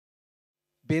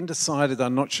Ben decided,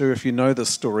 I'm not sure if you know this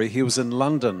story, he was in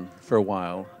London for a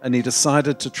while and he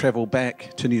decided to travel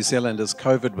back to New Zealand as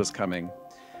COVID was coming.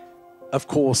 Of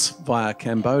course, via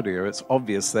Cambodia, it's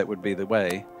obvious that would be the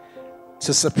way,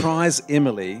 to surprise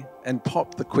Emily and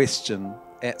pop the question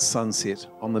at sunset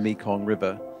on the Mekong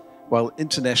River while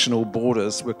international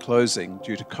borders were closing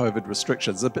due to COVID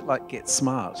restrictions. A bit like Get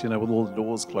Smart, you know, with all the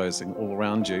doors closing all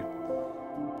around you.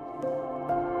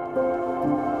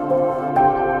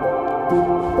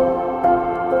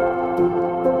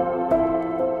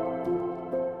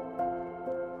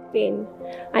 Ben,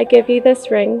 I give you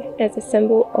this ring as a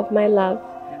symbol of my love.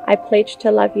 I pledge to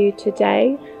love you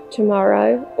today,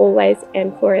 tomorrow, always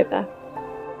and forever.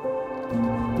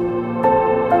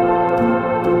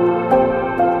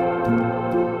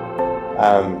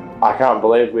 I can't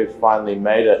believe we've finally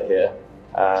made it here.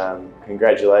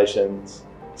 Congratulations.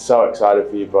 So excited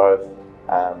for you both.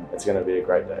 It's going to be a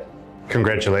great day.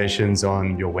 Congratulations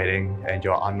on your wedding and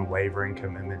your unwavering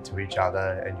commitment to each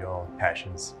other and your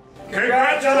passions.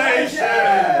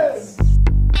 Congratulations!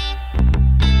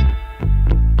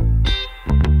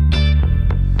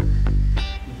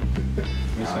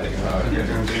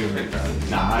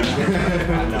 I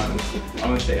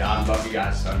want to say I love you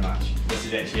guys so much. This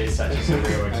is actually such a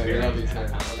surreal experience.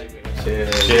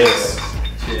 Cheers. Cheers.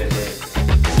 Cheers.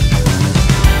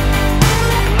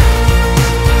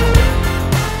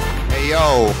 Hey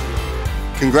yo,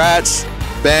 congrats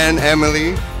Ben,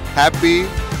 Emily, happy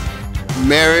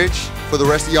marriage for the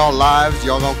rest of y'all lives.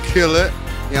 Y'all gonna kill it,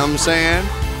 you know what I'm saying?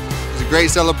 It's a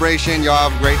great celebration, y'all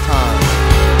have a great time.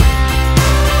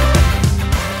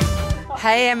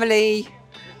 Hey Emily,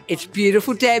 it's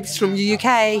beautiful Debs from the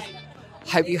UK.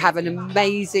 Hope you have an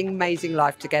amazing, amazing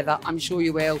life together. I'm sure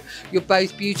you will. You're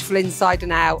both beautiful inside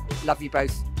and out. Love you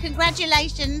both.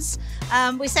 Congratulations.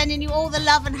 We're sending you all the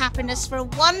love and happiness for a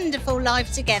wonderful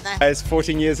life together. It's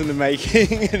 14 years in the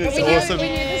making and it's awesome. We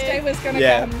knew this day was going to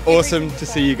come. Awesome to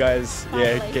see you guys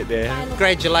get there.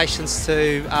 Congratulations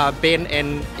to Ben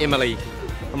and Emily.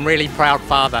 I'm really proud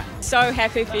father. So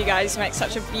happy for you guys to make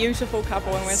such a beautiful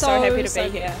couple and we're so happy to be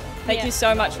here. Thank you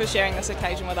so much for sharing this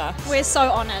occasion with us. We're so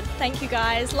honoured. Thank you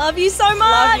guys. Love you so much.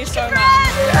 Love you so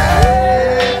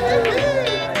Congrats. much.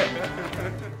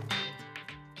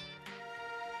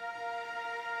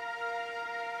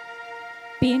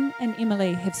 Ben and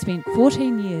Emily have spent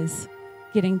 14 years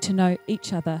getting to know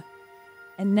each other,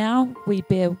 and now we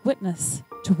bear witness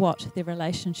to what their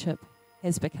relationship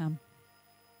has become.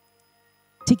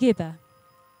 Together,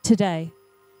 today,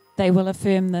 they will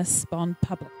affirm this bond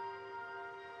publicly.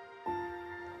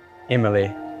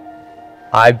 Emily,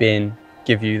 I, Ben,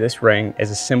 give you this ring as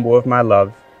a symbol of my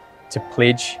love, to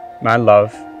pledge my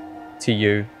love to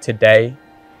you today,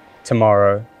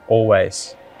 tomorrow,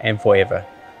 always, and forever.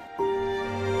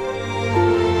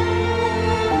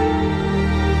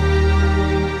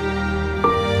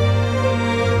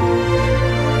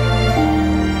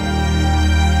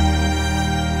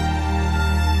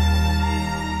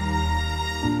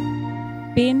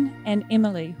 Ben and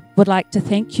Emily would like to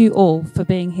thank you all for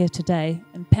being here today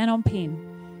in Phnom Penh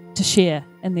to share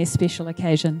in their special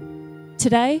occasion.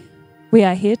 Today, we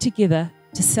are here together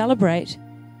to celebrate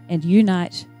and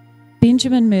unite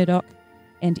Benjamin Murdoch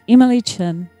and Emily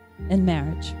Chin in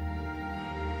marriage.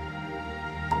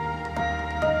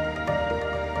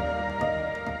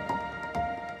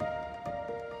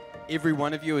 Every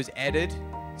one of you has added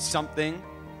something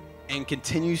and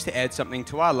continues to add something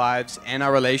to our lives and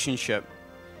our relationship.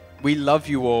 We love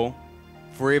you all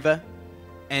forever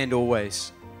and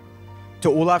always. To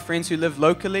all our friends who live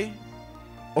locally,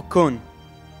 Okun,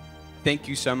 thank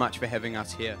you so much for having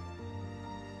us here.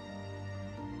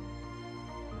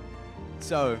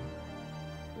 So,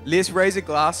 let's raise our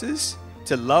glasses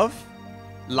to love,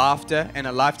 laughter, and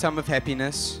a lifetime of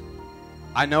happiness.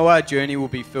 I know our journey will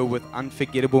be filled with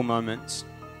unforgettable moments.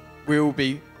 We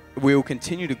will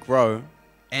continue to grow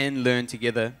and learn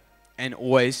together and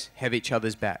always have each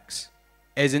other's backs.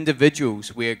 As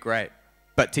individuals, we are great,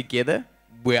 but together,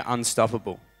 we're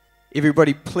unstoppable.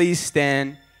 Everybody, please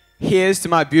stand. Here's to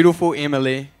my beautiful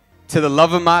Emily, to the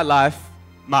love of my life,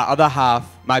 my other half,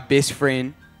 my best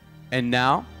friend, and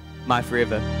now, my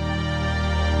forever.